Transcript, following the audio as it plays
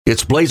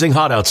It's blazing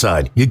hot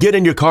outside. You get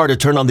in your car to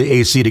turn on the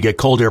AC to get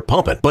cold air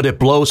pumping, but it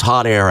blows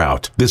hot air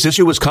out. This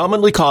issue is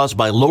commonly caused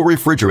by low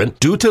refrigerant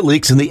due to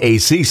leaks in the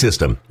AC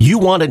system. You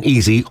want an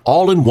easy,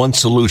 all-in-one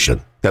solution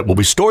that will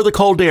restore the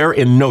cold air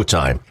in no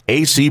time.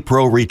 AC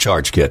Pro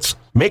Recharge Kits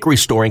make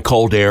restoring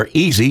cold air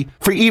easy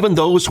for even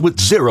those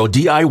with zero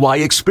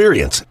DIY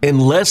experience in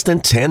less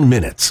than 10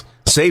 minutes.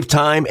 Save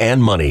time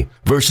and money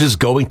versus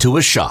going to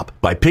a shop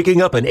by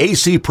picking up an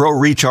AC Pro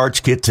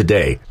Recharge Kit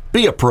today.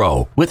 Be a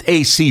pro with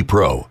AC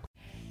Pro.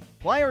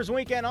 Players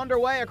weekend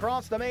underway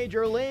across the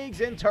major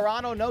leagues. In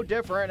Toronto, no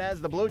different as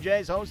the Blue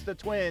Jays host the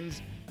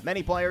Twins.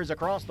 Many players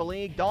across the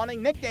league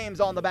donning nicknames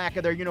on the back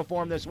of their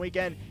uniform this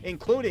weekend,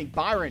 including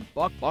Byron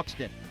 "Buck"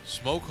 Buxton.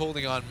 Smoke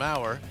holding on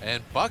Mauer,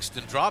 and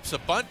Buxton drops a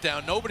bunt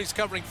down. Nobody's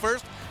covering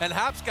first, and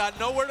Hap's got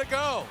nowhere to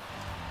go.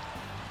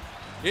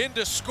 In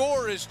to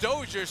score is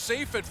Dozier.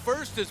 Safe at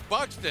first is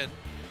Buxton.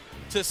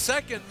 To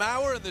second,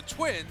 Mauer, and the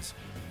Twins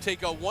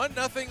take a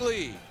 1-0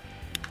 lead.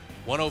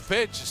 1-0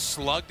 pitch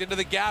slugged into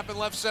the gap in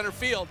left center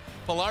field.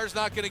 Pillar's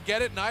not going to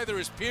get it. Neither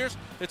is Pierce.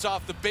 It's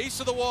off the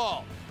base of the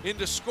wall. In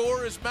to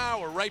score is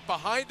Mauer. Right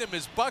behind him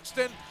is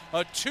Buxton.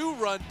 A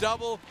 2-run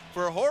double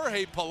for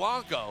Jorge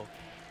Polanco.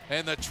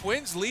 And the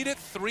Twins lead it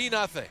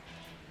 3-0.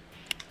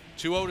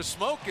 2-0 to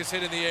Smoke is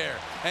hit in the air.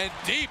 And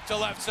deep to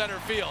left center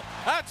field.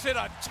 That's hit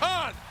a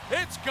ton.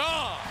 It's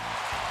gone.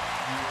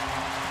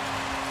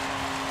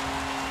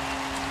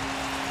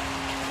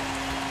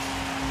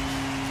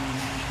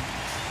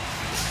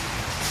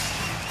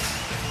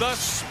 The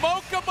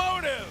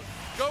Smoke-omotive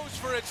goes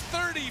for its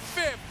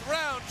 35th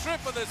round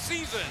trip of the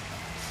season.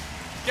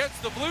 Gets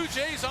the Blue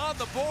Jays on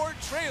the board,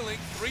 trailing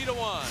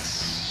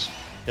 3-1.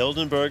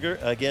 Hildenberger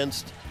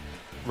against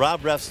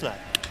Rob Refsnyder.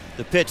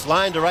 The pitch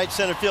line to right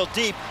center field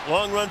deep.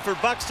 Long run for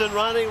Buxton.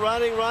 Running,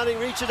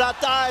 reaches out,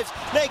 dives,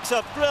 makes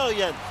a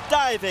brilliant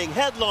diving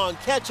headlong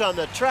catch on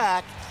the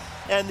track,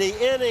 and the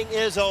inning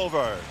is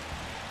over.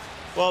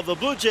 Well, the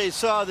Blue Jays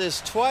saw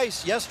this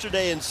twice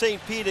yesterday in St.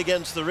 Pete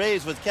against the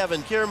Rays with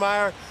Kevin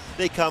Kiermaier.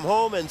 They come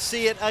home and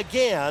see it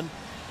again,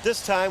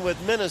 this time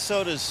with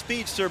Minnesota's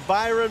speedster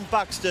Byron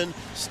Buxton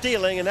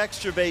stealing an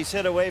extra base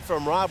hit away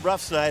from Rob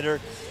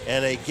Refsnyder,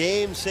 and a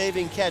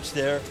game-saving catch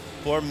there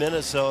for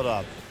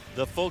Minnesota.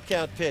 The full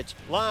count pitch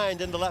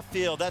lined into left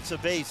field. That's a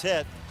base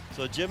hit.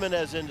 So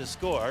Jimenez in to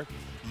score.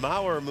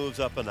 Mauer moves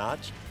up a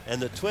notch,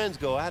 and the Twins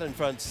go out in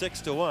front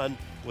 6-1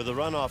 with a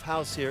runoff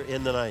house here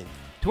in the ninth.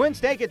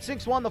 Twins take it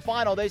 6-1 the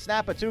final. They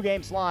snap a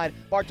 2-game slide.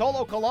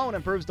 Bartolo Colon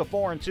improves to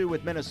 4-2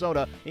 with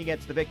Minnesota. He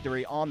gets the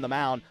victory on the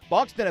mound.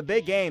 Buxton a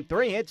big game.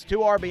 3 hits, 2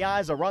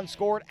 RBIs, a run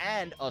scored,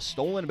 and a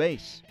stolen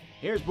base.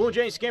 Here's Blue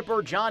Jays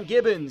skipper John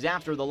Gibbons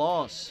after the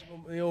loss.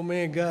 The old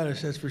man got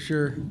us, that's for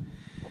sure.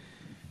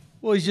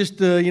 Well, he's just,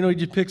 he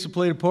just picks the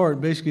plate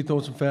apart. Basically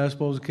throws some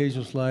fastballs,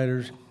 occasional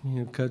sliders,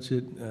 cuts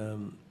it.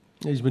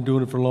 He's been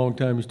doing it for a long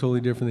time. He's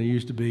totally different than he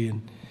used to be.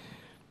 And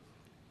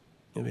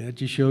I mean, that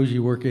just shows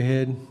you work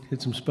ahead,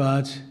 hit some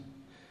spots,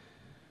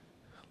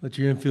 let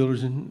your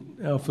infielders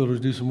and outfielders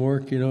do some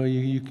work.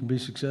 You can be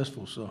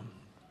successful. So.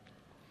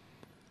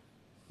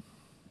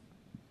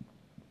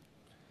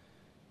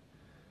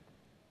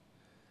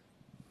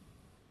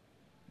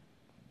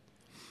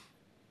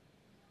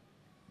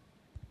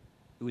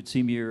 It would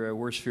seem your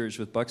worst fears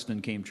with Buxton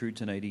came true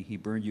tonight. He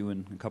burned you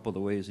in a couple of the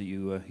ways that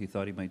you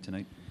thought he might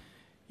tonight.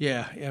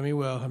 Yeah,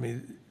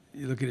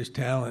 you look at his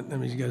talent.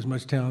 He's got as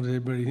much talent as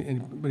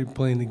anybody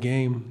playing the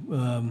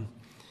game.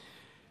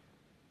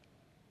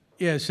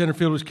 Center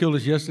fielders killed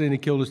us yesterday, and he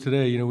killed us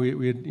today.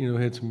 We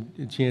had some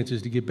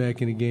chances to get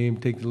back in the game,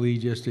 take the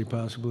lead yesterday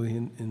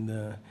possibly,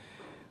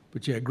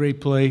 but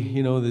great play.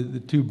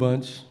 The 2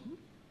 bunts,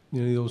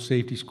 the old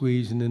safety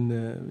squeeze, and then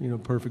the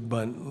perfect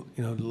bunt.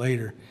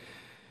 Later.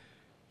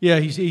 Yeah,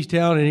 he's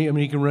talented.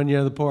 He can run you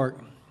out of the park.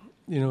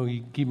 You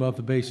can keep him off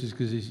the bases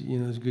because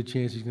there's a good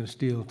chance he's going to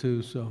steal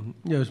too. So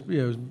it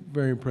was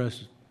very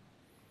impressive.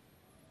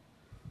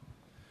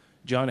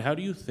 John, how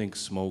do you think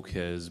Smoke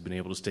has been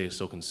able to stay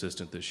so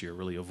consistent this year,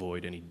 really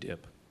avoid any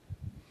dip?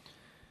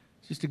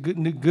 Just a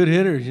good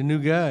hitter. He's a new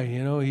guy.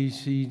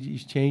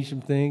 He's changed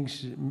some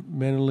things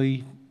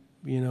mentally.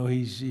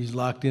 He's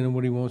locked in on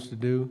what he wants to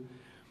do.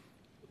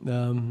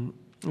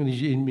 And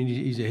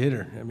he's a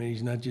hitter.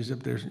 He's not just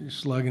up there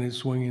slugging it,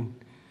 swinging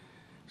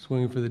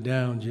for the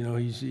downs.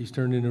 He's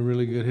turned into a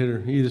really good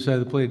hitter. Either side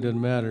of the plate, it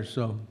doesn't matter.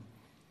 So,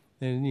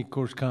 and of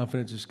course,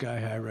 confidence is sky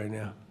high right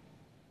now.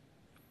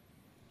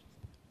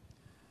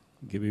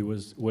 Gibby,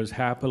 was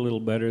Hap a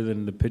little better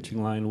than the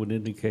pitching line would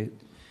indicate?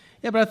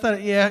 Yeah, but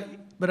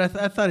I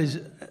thought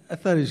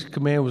his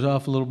command was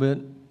off a little bit.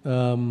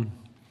 The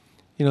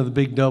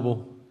big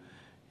double,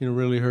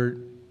 really hurt.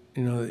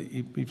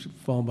 He's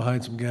falling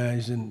behind some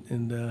guys,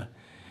 and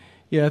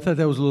I thought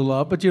that was a little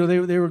off. But they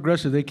were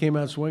aggressive. They came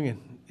out swinging,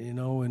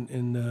 so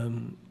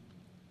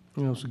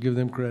give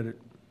them credit.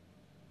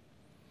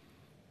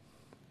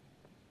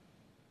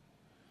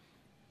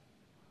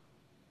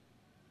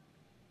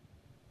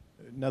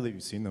 Now that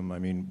you've seen them,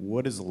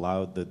 what has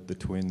allowed the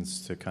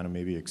Twins to kind of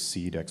maybe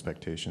exceed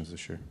expectations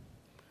this year?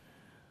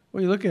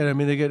 Well, you look at it, I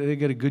mean, they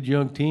got a good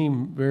young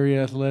team, very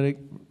athletic,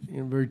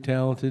 very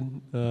talented.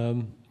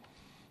 They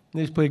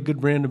just play a good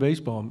brand of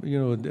baseball,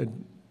 a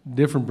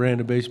different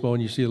brand of baseball,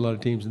 and you see a lot of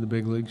teams in the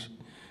big leagues,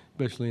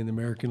 especially in the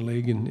American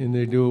League, and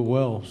they do it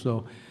well.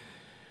 So,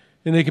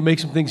 and they can make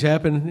some things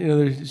happen.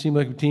 They seem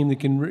like a team that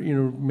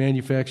can,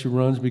 manufacture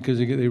runs because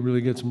they really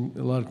get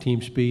a lot of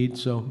team speed.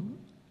 So,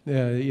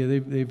 yeah,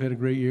 they've had a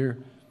great year.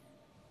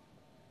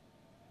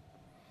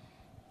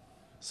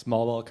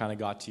 Small ball kind of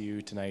got to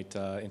you tonight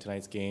in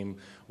tonight's game.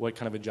 What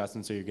kind of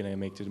adjustments are you going to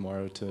make to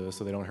tomorrow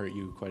so they don't hurt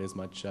you quite as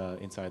much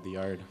inside the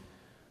yard?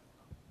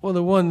 Well,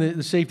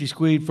 the safety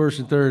squeeze first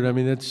and third. I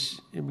mean,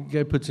 the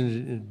guy puts it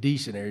in a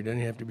decent area. It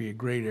doesn't have to be a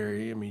great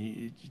area. I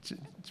mean, it's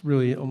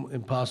really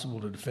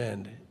impossible to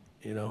defend.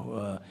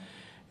 The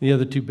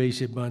other two base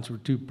hit bunts were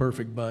two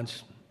perfect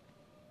bunts.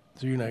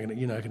 So you're not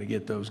gonna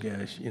get those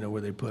guys.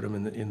 Where they put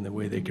them in the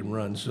way they can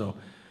run. So,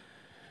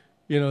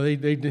 they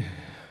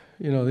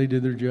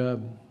did their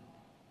job.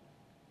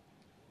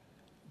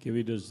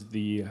 Gibby, does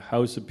the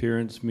house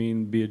appearance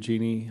mean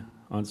Biagini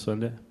on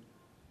Sunday?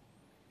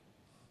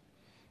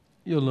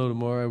 You'll know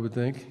tomorrow, I would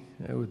think.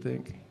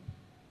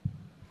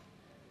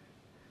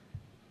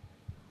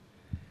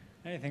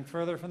 Anything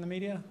further from the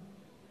media?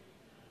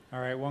 All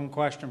right, one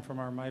question from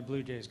our My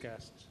Blue Jays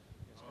guests.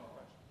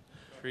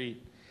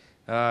 Treat.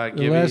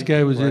 The last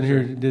guy was in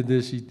here did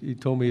this. He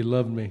told me he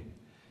loved me.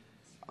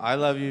 I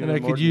love you and more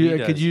than he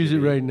does. I could use it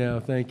right now.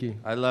 Thank you.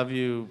 I love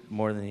you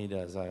more than he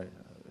does, I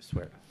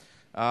swear.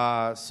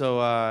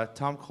 So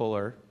Tom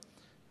Kohler,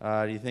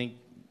 do you think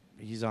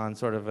he's on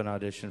sort of an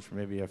audition for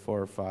maybe a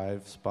 4 or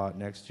 5 spot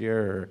next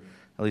year, or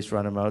at least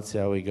run him out, see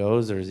how he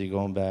goes, or is he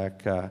going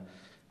back,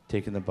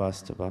 taking the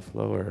bus to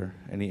Buffalo, or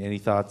any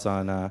thoughts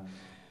on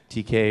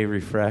TK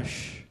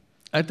refresh?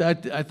 I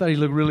thought he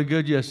looked really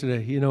good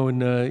yesterday.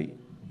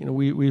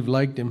 We've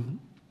liked him.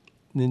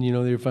 And then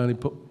they were finally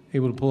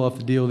able to pull off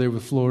the deal there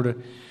with Florida.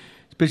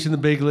 He's pitching in the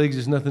big leagues.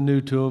 It's nothing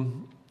new to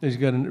him. He's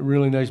got a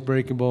really nice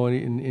breaking ball,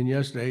 and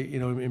yesterday,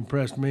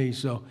 impressed me.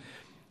 So,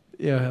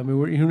 yeah, I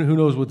mean, who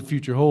knows what the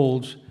future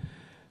holds?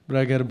 But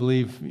I got to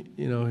believe,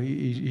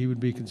 he would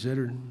be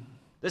considered.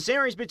 The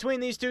series between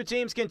these two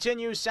teams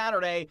continues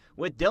Saturday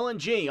with Dylan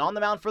G on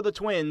the mound for the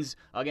Twins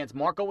against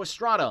Marco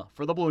Estrada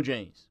for the Blue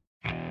Jays.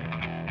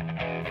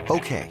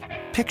 Okay,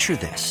 picture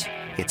this.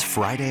 It's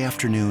Friday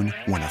afternoon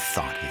when a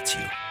thought hits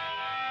you.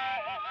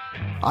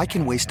 I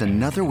can waste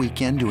another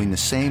weekend doing the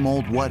same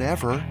old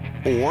whatever,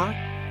 or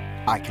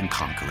I can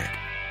conquer it.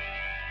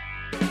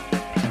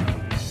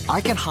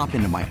 I can hop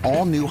into my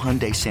all-new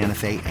Hyundai Santa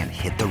Fe and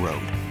hit the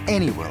road.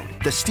 Any road.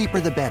 The steeper,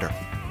 the better.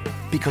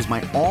 Because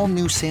my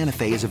all-new Santa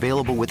Fe is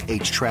available with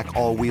H-Track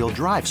all-wheel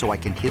drive, so I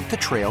can hit the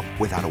trail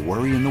without a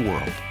worry in the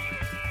world.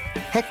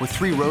 Heck, with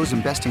 3 rows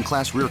and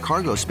best-in-class rear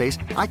cargo space,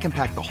 I can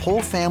pack the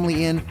whole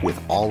family in with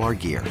all our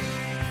gear.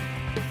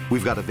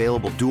 We've got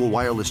available dual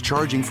wireless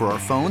charging for our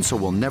phones, so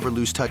we'll never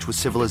lose touch with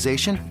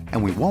civilization,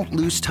 and we won't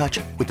lose touch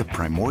with the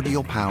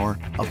primordial power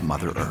of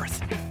Mother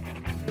Earth.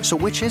 So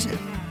which is it?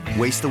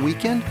 Waste the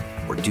weekend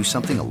or do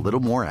something a little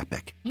more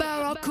epic?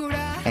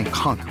 And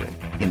conquer it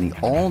in the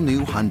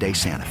all-new Hyundai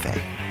Santa Fe.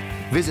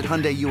 Visit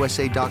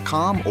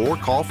HyundaiUSA.com or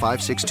call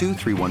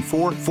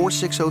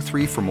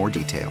 562-314-4603 for more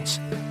details.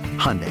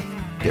 Hyundai,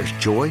 there's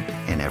joy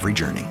in every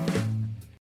journey.